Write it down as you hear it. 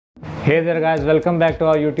Hey there guys, welcome back to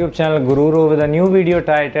our YouTube channel Gururo with a new video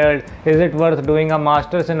titled Is it worth doing a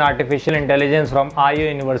Masters in Artificial Intelligence from IO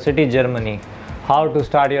University, Germany? How to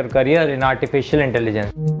start your career in artificial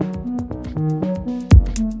intelligence.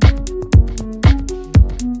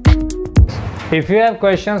 If you have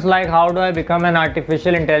questions like how do I become an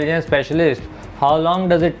artificial intelligence specialist, how long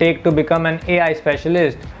does it take to become an AI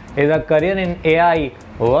specialist, is a career in AI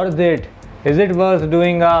worth it, is it worth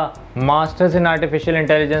doing a Masters in Artificial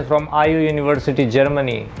Intelligence from IO University,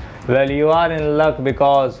 Germany? Well, you are in luck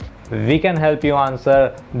because we can help you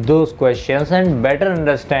answer those questions and better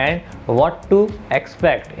understand what to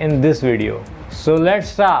expect in this video. So let's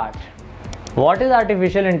start. What is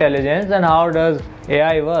artificial intelligence and how does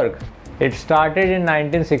AI work? It started in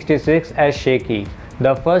 1966 as Shakey,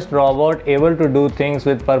 the first robot able to do things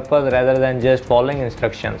with purpose rather than just following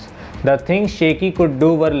instructions. The things Shakey could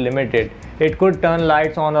do were limited. It could turn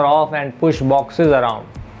lights on or off and push boxes around.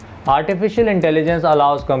 Artificial intelligence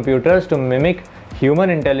allows computers to mimic human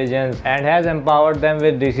intelligence and has empowered them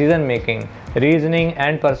with decision making, reasoning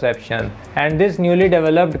and perception. And this newly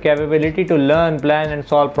developed capability to learn, plan and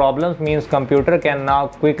solve problems means computer can now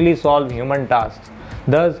quickly solve human tasks,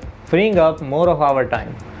 thus freeing up more of our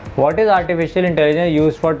time. What is artificial intelligence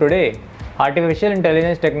used for today? Artificial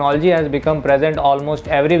intelligence technology has become present almost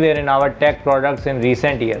everywhere in our tech products in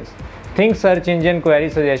recent years. Think search engine query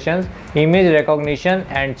suggestions, image recognition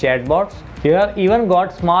and chatbots. You have even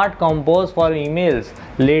got smart compose for emails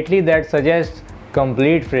lately that suggests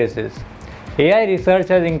complete phrases. AI research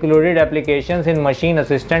has included applications in machine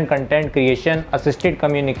assistant content creation, assisted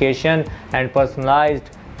communication and personalized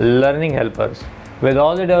learning helpers. With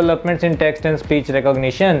all the developments in text and speech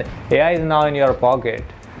recognition, AI is now in your pocket.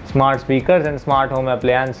 Smart speakers and smart home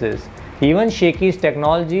appliances. Even Shakey's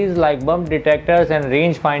technologies like bump detectors and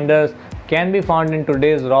range finders can be found in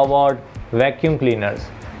today's robot vacuum cleaners.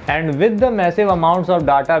 And with the massive amounts of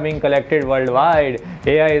data being collected worldwide,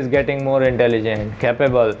 AI is getting more intelligent,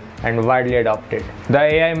 capable and widely adopted. The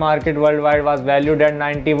AI market worldwide was valued at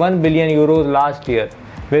 91 billion euros last year.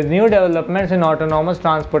 With new developments in autonomous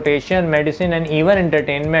transportation, medicine and even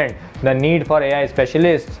entertainment, the need for AI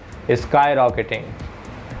specialists is skyrocketing.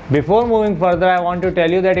 Before moving further, I want to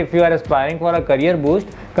tell you that if you are aspiring for a career boost,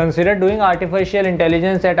 consider doing artificial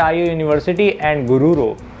intelligence at IO University and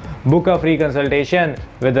Gururo. Book a free consultation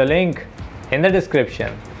with the link in the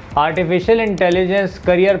description. Artificial intelligence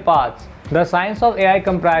career paths. The science of AI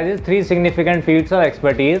comprises three significant fields of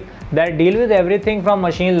expertise that deal with everything from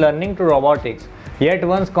machine learning to robotics. Yet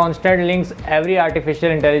one constant links every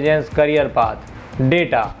artificial intelligence career path: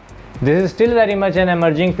 data. This is still very much an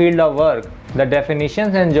emerging field of work. The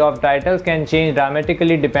definitions and job titles can change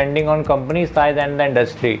dramatically depending on company size and the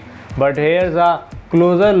industry. But here's a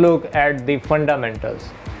closer look at the fundamentals.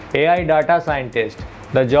 AI data scientist.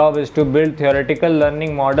 The job is to build theoretical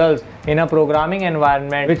learning models in a programming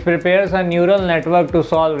environment which prepares a neural network to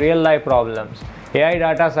solve real-life problems. AI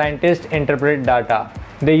data scientists interpret data.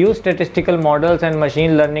 They use statistical models and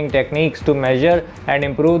machine learning techniques to measure and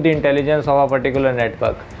improve the intelligence of a particular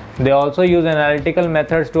network. They also use analytical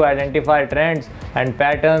methods to identify trends and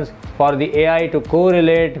patterns for the AI to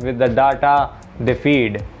correlate with the data they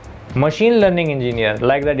feed. Machine learning engineer.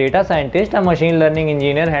 Like the data scientist, a machine learning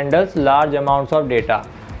engineer handles large amounts of data.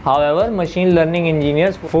 However, machine learning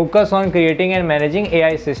engineers focus on creating and managing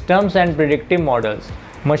AI systems and predictive models.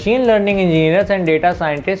 Machine learning engineers and data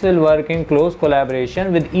scientists will work in close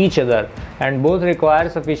collaboration with each other and both require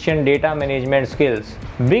sufficient data management skills.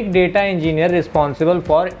 Big data engineer responsible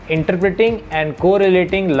for interpreting and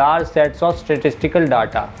correlating large sets of statistical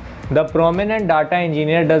data. The prominent data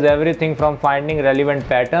engineer does everything from finding relevant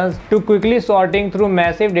patterns to quickly sorting through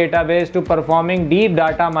massive database to performing deep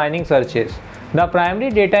data mining searches. The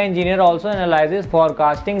primary data engineer also analyzes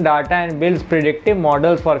forecasting data and builds predictive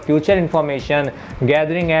models for future information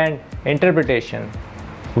gathering and interpretation.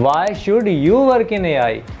 Why should you work in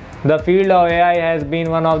AI? The field of AI has been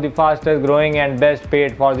one of the fastest growing and best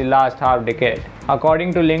paid for the last half decade.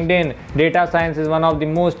 According to LinkedIn, data science is one of the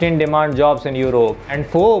most in-demand jobs in Europe, and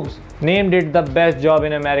Forbes named it the best job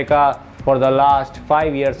in America for the last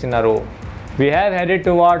 5 years in a row. We have headed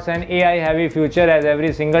towards an AI-heavy future as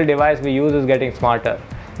every single device we use is getting smarter.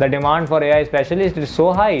 The demand for AI specialists is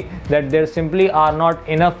so high that there simply are not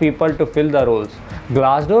enough people to fill the roles.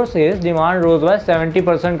 Glassdoor says demand rose by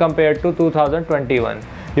 70% compared to 2021.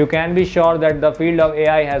 You can be sure that the field of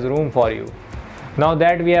AI has room for you. Now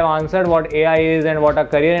that we have answered what AI is and what a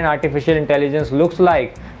career in artificial intelligence looks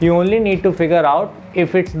like, you only need to figure out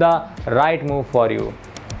if it's the right move for you.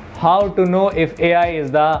 How to know if AI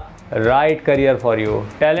is the right career for you.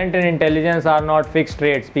 Talent and intelligence are not fixed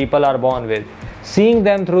traits people are born with. Seeing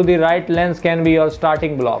them through the right lens can be your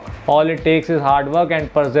starting block. All it takes is hard work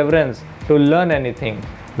and perseverance to learn anything.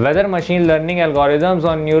 Whether machine learning algorithms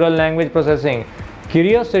or neural language processing,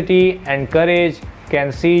 curiosity and courage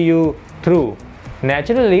can see you through.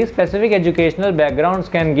 Naturally, specific educational backgrounds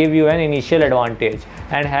can give you an initial advantage,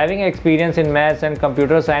 and having experience in maths and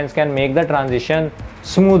computer science can make the transition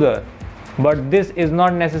smoother. But this is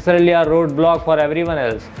not necessarily a roadblock for everyone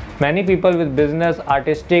else. Many people with business,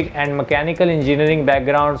 artistic, and mechanical engineering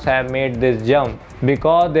backgrounds have made this jump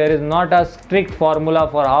because there is not a strict formula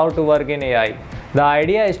for how to work in AI. The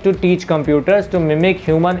idea is to teach computers to mimic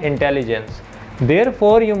human intelligence.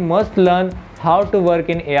 Therefore, you must learn how to work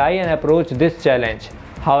in AI and approach this challenge.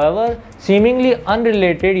 However, seemingly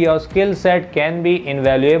unrelated, your skill set can be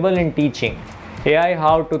invaluable in teaching AI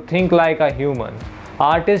how to think like a human.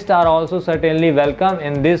 Artists are also certainly welcome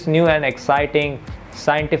in this new and exciting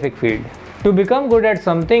scientific field. To become good at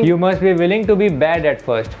something, you must be willing to be bad at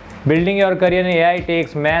first. Building your career in AI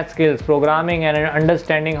takes math skills, programming, and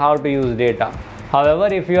understanding how to use data.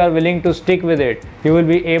 However, if you are willing to stick with it, you will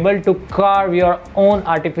be able to carve your own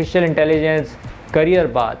artificial intelligence career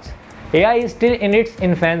paths. AI is still in its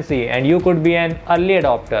infancy, and you could be an early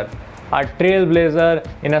adopter, a trailblazer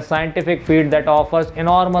in a scientific field that offers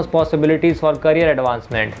enormous possibilities for career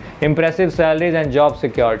advancement, impressive salaries, and job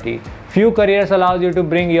security. Few careers allows you to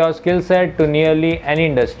bring your skill set to nearly any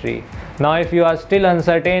industry. Now, if you are still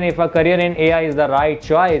uncertain if a career in AI is the right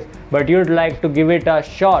choice, but you'd like to give it a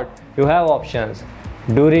shot, you have options.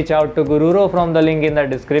 Do reach out to Gururo from the link in the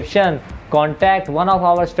description. Contact one of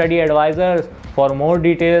our study advisors for more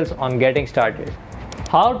details on getting started.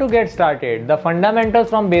 How to get started? The fundamentals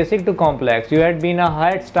from basic to complex. You had been a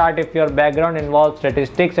head start if your background involves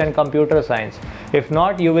statistics and computer science. If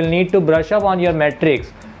not, you will need to brush up on your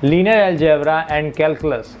metrics, linear algebra, and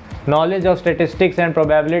calculus. Knowledge of statistics and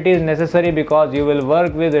probability is necessary because you will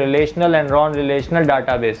work with relational and non-relational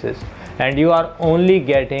databases, and you are only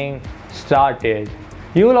getting started.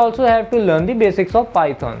 You will also have to learn the basics of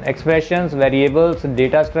Python, expressions, variables,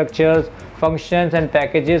 data structures, functions, and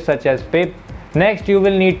packages such as pip. Next, you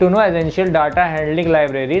will need to know essential data handling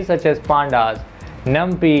libraries such as pandas,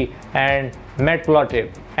 numpy, and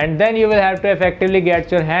matplotlib. And then you will have to effectively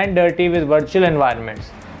get your hand dirty with virtual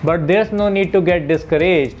environments. But there's no need to get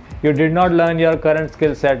discouraged. You did not learn your current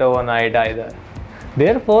skill set overnight either.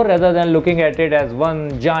 Therefore, rather than looking at it as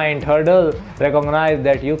one giant hurdle, recognize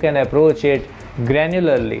that you can approach it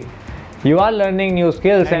granularly. You are learning new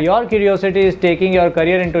skills, and your curiosity is taking your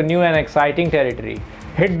career into new and exciting territory.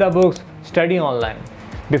 Hit the books, study online.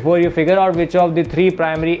 Before you figure out which of the 3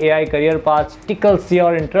 primary AI career paths tickles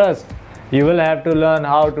your interest, you will have to learn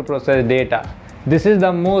how to process data. This is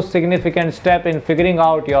the most significant step in figuring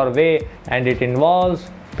out your way, and it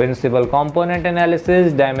involves principal component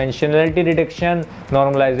analysis, dimensionality reduction,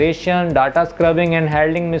 normalization, data scrubbing and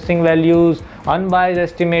handling missing values,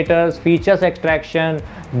 unbiased estimators, features extraction,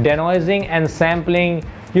 denoising, and sampling.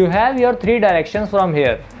 You have your 3 directions from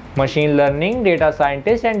here: machine learning, data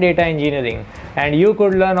scientist, and data engineering. And you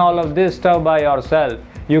could learn all of this stuff by yourself.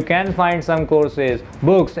 You can find some courses,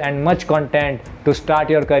 books, and much content to start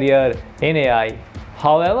your career in AI.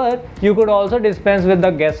 However, you could also dispense with the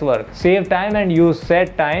guesswork, save time, and use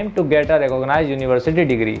set time to get a recognized university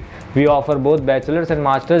degree. We offer both bachelor's and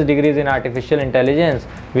master's degrees in artificial intelligence,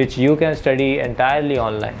 which you can study entirely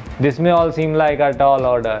online. This may all seem like a tall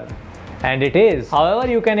order, and it is. However,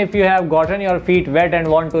 you can, if you have gotten your feet wet and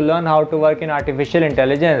want to learn how to work in artificial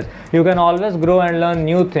intelligence, you can always grow and learn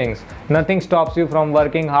new things. Nothing stops you from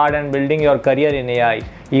working hard and building your career in AI,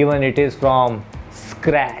 even it is from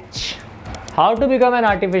scratch. How to become an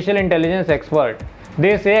artificial intelligence expert?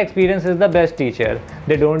 They say experience is the best teacher.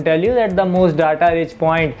 They don't tell you that the most data-rich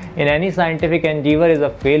point in any scientific endeavor is a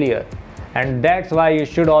failure. And that's why you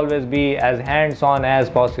should always be as hands-on as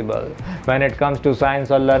possible. When it comes to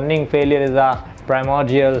science or learning, failure is a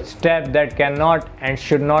primordial step that cannot and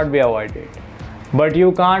should not be avoided. But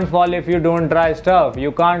you can't fall if you don't try stuff.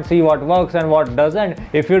 You can't see what works and what doesn't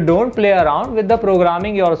if you don't play around with the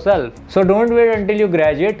programming yourself. So don't wait until you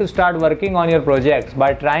graduate to start working on your projects.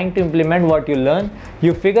 By trying to implement what you learn,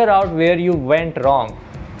 you figure out where you went wrong.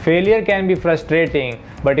 Failure can be frustrating,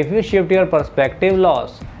 but if you shift your perspective,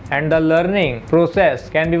 loss and the learning process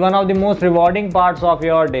can be one of the most rewarding parts of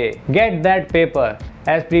your day. Get that paper.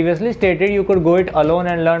 As previously stated, you could go it alone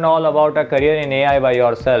and learn all about a career in AI by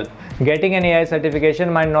yourself. Getting an AI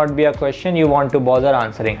certification might not be a question you want to bother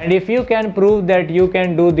answering. And if you can prove that you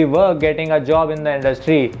can do the work, getting a job in the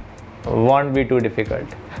industry won't be too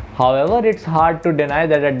difficult. However, it's hard to deny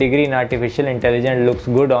that a degree in artificial intelligence looks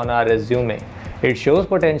good on our resume. It shows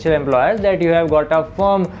potential employers that you have got a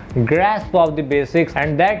firm grasp of the basics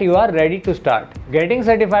and that you are ready to start. Getting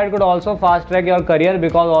certified could also fast track your career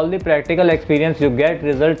because all the practical experience you get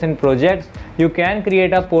results in projects you can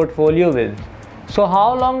create a portfolio with. So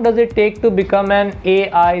how long does it take to become an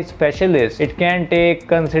AI specialist? It can take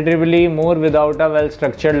considerably more without a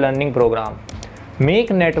well-structured learning program. Make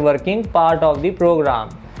networking part of the program.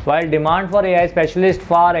 While demand for AI specialists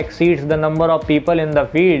far exceeds the number of people in the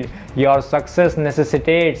field, your success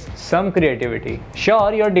necessitates some creativity.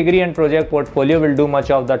 Sure, your degree and project portfolio will do much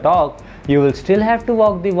of the talk. You will still have to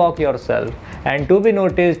walk the walk yourself. And to be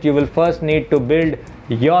noticed, you will first need to build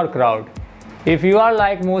your crowd. If you are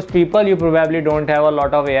like most people, you probably don't have a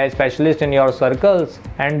lot of AI specialists in your circles,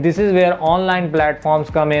 and this is where online platforms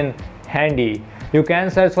come in handy. You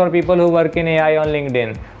can search for people who work in AI on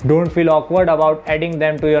LinkedIn. Don't feel awkward about adding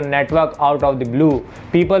them to your network out of the blue.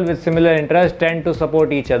 People with similar interests tend to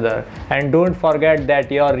support each other, and don't forget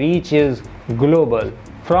that your reach is global.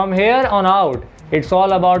 From here on out, it's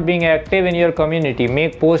all about being active in your community.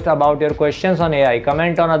 Make posts about your questions on AI,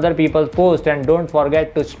 comment on other people's posts, and don't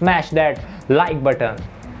forget to smash that like button.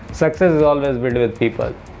 Success is always built with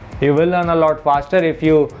people. You will learn a lot faster if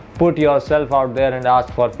you put yourself out there and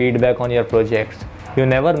ask for feedback on your projects. You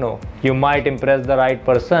never know, you might impress the right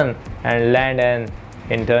person and land an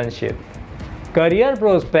internship. Career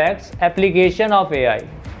prospects, application of AI.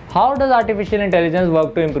 How does artificial intelligence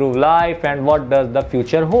work to improve life, and what does the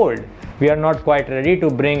future hold? We are not quite ready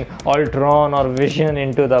to bring Ultron or Vision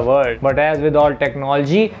into the world. But as with all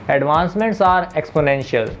technology, advancements are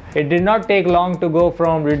exponential. It did not take long to go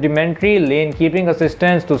from rudimentary lane keeping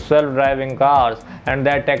assistance to self-driving cars, and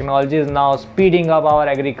that technology is now speeding up our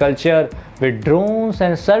agriculture with drones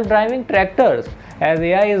and self-driving tractors. As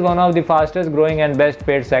AI is one of the fastest growing and best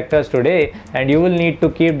paid sectors today, and you will need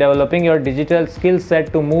to keep developing your digital skill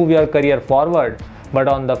set to move your career forward. But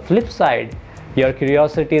on the flip side, your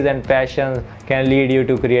curiosities and passions can lead you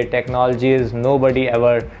to create technologies nobody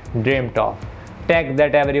ever dreamt of. Tech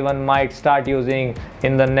that everyone might start using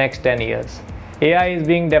in the next 10 years. AI is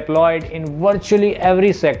being deployed in virtually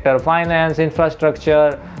every sector: finance,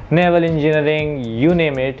 infrastructure, naval engineering, you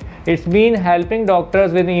name it. It's been helping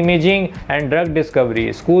doctors with imaging and drug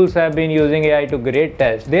discovery. Schools have been using AI to grade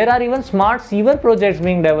tests. There are even smart sewer projects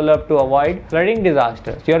being developed to avoid flooding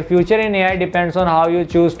disasters. Your future in AI depends on how you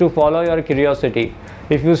choose to follow your curiosity.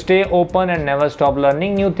 If you stay open and never stop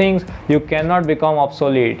learning new things, you cannot become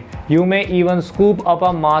obsolete. You may even scoop up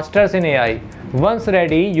a master's in AI. Once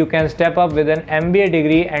ready, you can step up with an MBA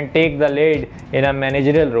degree and take the lead in a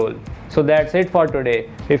managerial role. So that's it for today.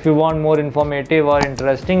 If you want more informative or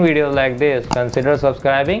interesting videos like this, consider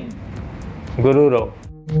subscribing. Gururo.